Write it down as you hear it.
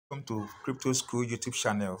Welcome to Crypto School YouTube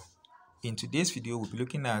channel. In today's video, we'll be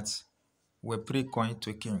looking at Web3Coin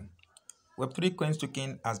Token. Web3Coin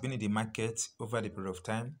Token has been in the market over the period of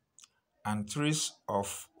time, and series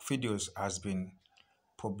of videos has been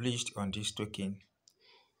published on this token.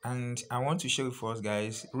 And I want to share with us,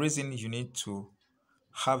 guys, reason you need to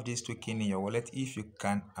have this token in your wallet if you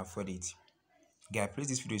can afford it. Guys, please,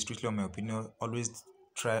 this video is strictly on my opinion. Always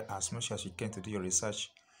try as much as you can to do your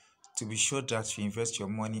research to be sure that you invest your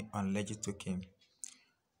money on legit token.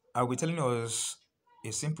 I'll be telling us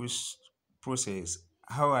a simple process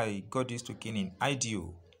how I got this token in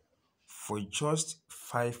IDO for just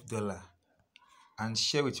 $5 and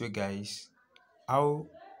share with you guys how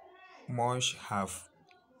much have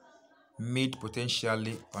made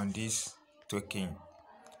potentially on this token.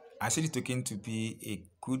 I see the token to be a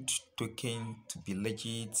good token, to be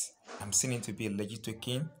legit. I'm seeing it to be a legit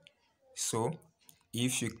token. So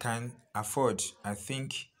if you can afford, I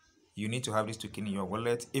think you need to have this token in your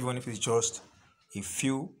wallet, even if it's just a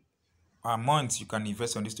few months. You can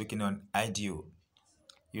invest on this token on IDO.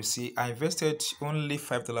 You see, I invested only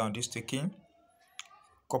 $5 on this token a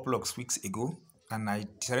couple of weeks ago, and I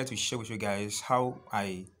decided to share with you guys how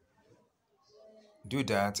I do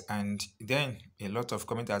that. And then a lot of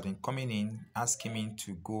comments have been coming in asking me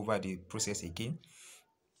to go over the process again.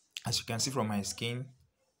 As you can see from my screen,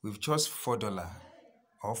 with just $4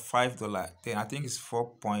 or $5, then I think it's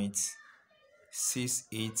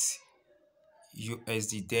 4.68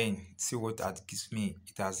 USD. Then see what that gives me.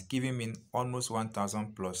 It has given me almost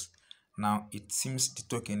 1,000 plus. Now it seems the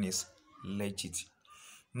token is legit.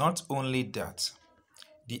 Not only that,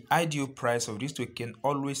 the IDO price of this token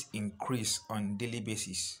always increase on daily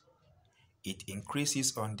basis. It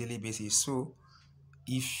increases on daily basis. So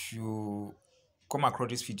if you come across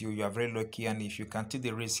this video, you are very lucky, and if you can take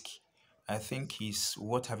the risk, I think it's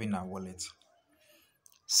worth having a wallet.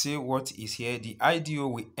 See what is here. The IDO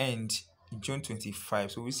will end June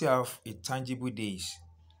 25, so we still have a tangible days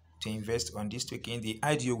to invest on this token. The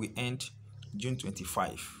IDO will end June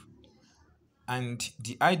 25, and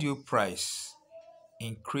the IDO price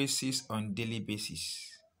increases on daily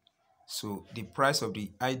basis. So the price of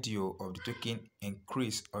the IDO of the token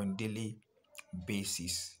increase on daily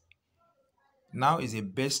basis. Now is the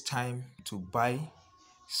best time to buy.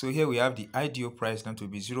 So here we have the IDO price now to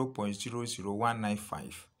be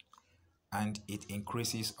 0.00195, and it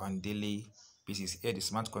increases on daily basis. Here the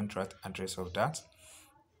smart contract address of that.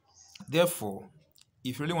 Therefore,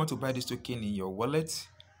 if you really want to buy this token in your wallet,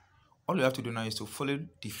 all you have to do now is to follow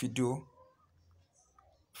the video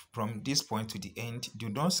from this point to the end. Do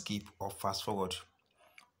not skip or fast forward.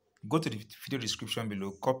 Go to the video description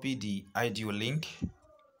below, copy the IDO link.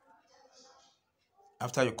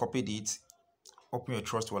 After you copied it, open your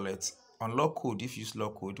Trust wallet, unlock code if you use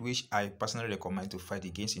lock code, which I personally recommend to fight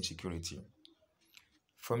against insecurity.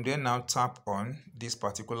 From there, now tap on this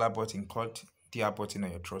particular button called DR button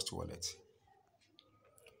on your Trust wallet.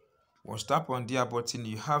 Once tap on DR button,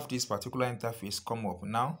 you have this particular interface come up.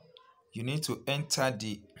 Now you need to enter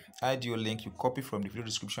the IDO link you copy from the video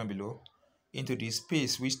description below into the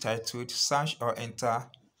space which titled search or enter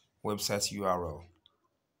website URL.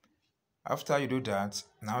 After you do that,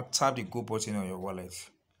 now tap the go button on your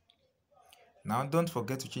wallet. Now don't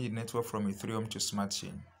forget to change the network from Ethereum to Smart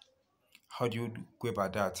Chain. How do you go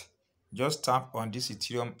about that? Just tap on this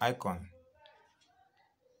Ethereum icon,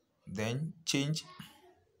 then change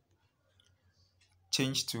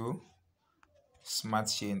to Smart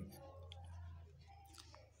Chain.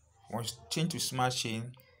 Once you change to Smart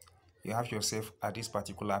Chain, you have yourself at this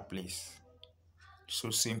particular place.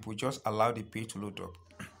 So simple, just allow the page to load up.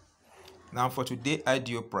 Now for today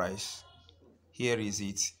IDO price, here is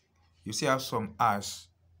it. You still have some hours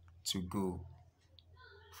to go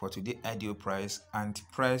for today IDO price, and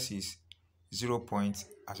price is 0.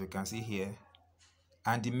 As you can see here,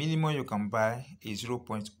 and the minimum you can buy is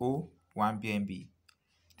 0.01 BNB.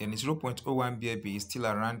 Then 0.01 BNB is still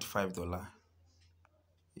around $5.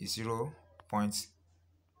 It's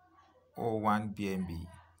 0.01 BNB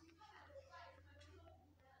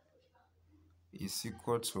is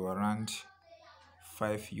equal to around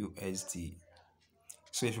 5 USD.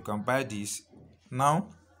 So if you can buy this now,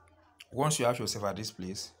 once you have yourself at this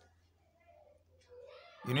place,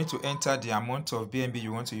 you need to enter the amount of BNB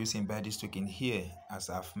you want to use in buy this token here. As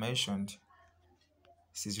I've mentioned,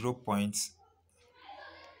 it's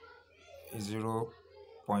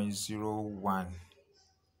 0.01.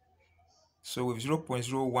 So with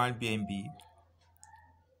 0.01 BNB,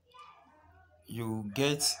 you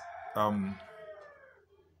get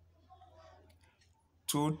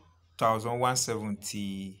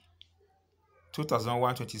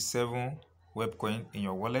 2,127 WebCoin in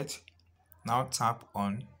your wallet. Now tap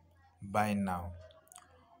on buy now.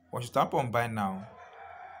 Once you tap on buy now,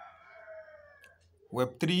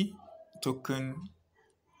 Web3 token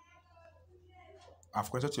have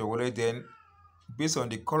connected to your wallet. Then based on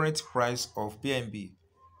the current price of BNB,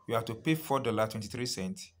 you have to pay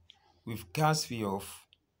 $4.23 with gas fee of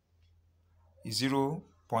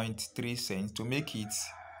 0.3 cents to make it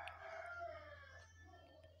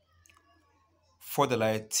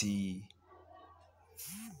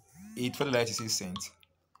 $4.86.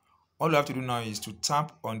 All you have to do now is to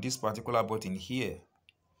tap on this particular button here.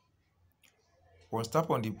 Once tap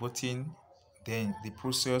on the button, then the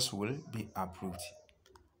process will be approved.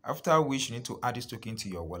 After which you need to add this token to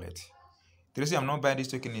your wallet. The reason I'm not buying this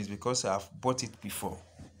token is because I've bought it before,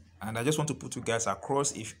 and I just want to put you guys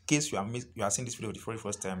across in case you are seeing this video the very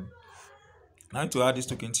first time. Now to add this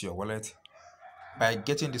token to your wallet by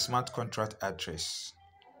getting the smart contract address.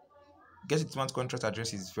 Getting the smart contract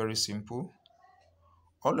address is very simple.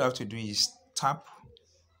 All you have to do is tap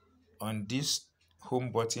on this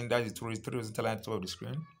home button, that is three horizontal line at the top of the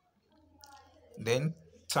screen. Then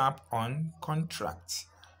tap on contract.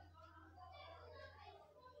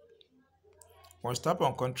 Once tap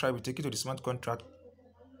on contract, we take you to the smart contract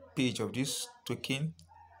page of this token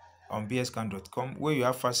on bscan.com, where you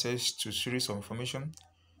have access to series of information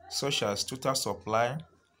such as total supply,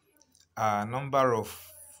 number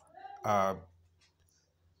of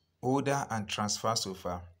order and transfer so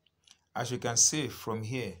far. As you can see from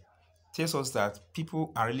here, tells us that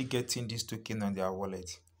people are really getting this token on their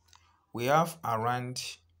wallet. We have around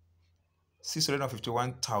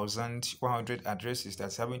 651,100 addresses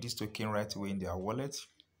that's having this token right away in their wallet,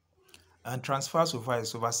 and transfer so far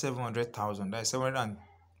is over 700,000. That's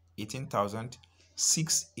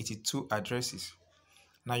 718,682 addresses.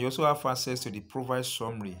 Now you also have access to the provide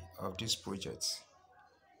summary of this project,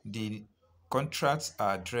 the contract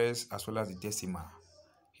address as well as the decimal.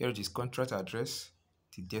 Here it is contract address,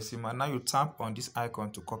 the decimal. Now you tap on this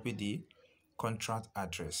icon to copy the contract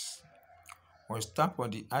address. Once you tap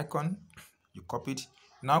on the icon, you copy it.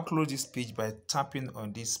 Now close this page by tapping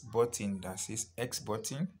on this button that says X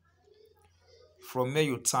button. From there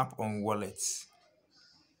you tap on wallet.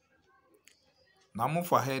 Now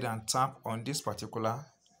move ahead and tap on this particular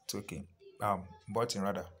token button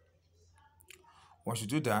rather. Once you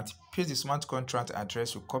do that, paste the smart contract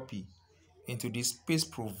address you copy into the space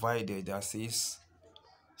provided that says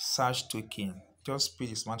search token. Just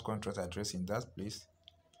paste the smart contract address in that place.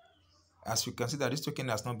 As you can see that this token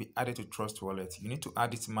has not been added to Trust Wallet, you need to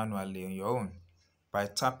add it manually on your own by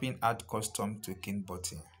tapping add custom token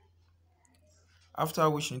button. After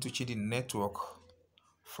which you need to change the network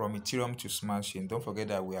from Ethereum to Smart Chain. Don't forget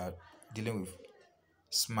that we are dealing with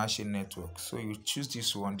Smart Chain network, so you choose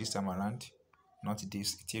this one this time around, not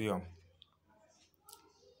this Ethereum.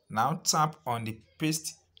 Now tap on the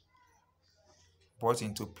paste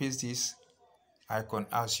button to paste this icon.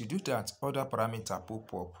 As you do that, other parameters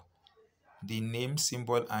pop up, the name,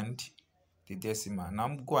 symbol, and the decimal.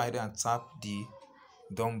 Now go ahead and tap the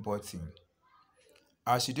done button.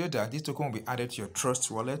 As you do that, this token will be added to your Trust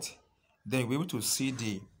Wallet. Then you'll be able to see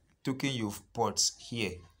the token you've bought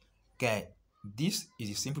here. Guys, this is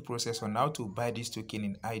a simple process on how to buy this token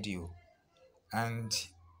in IDO. And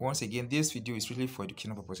once again, this video is really for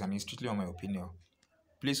educational purpose and it's strictly on my opinion.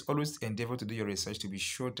 Please always endeavor to do your research to be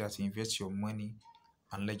sure that you invest your money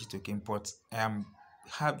and legit token. But I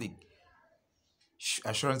have the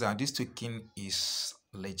assurance that this token is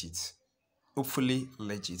legit, hopefully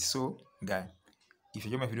legit. So guys, if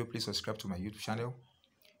you enjoy my video, please subscribe to my YouTube channel,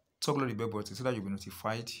 toggle the bell button so that you'll be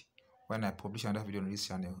notified when I publish another video on this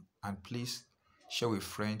channel. And please share with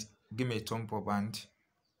friends, give me a thumb up, and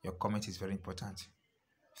your comment is very important.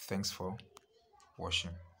 Thanks for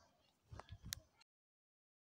watching.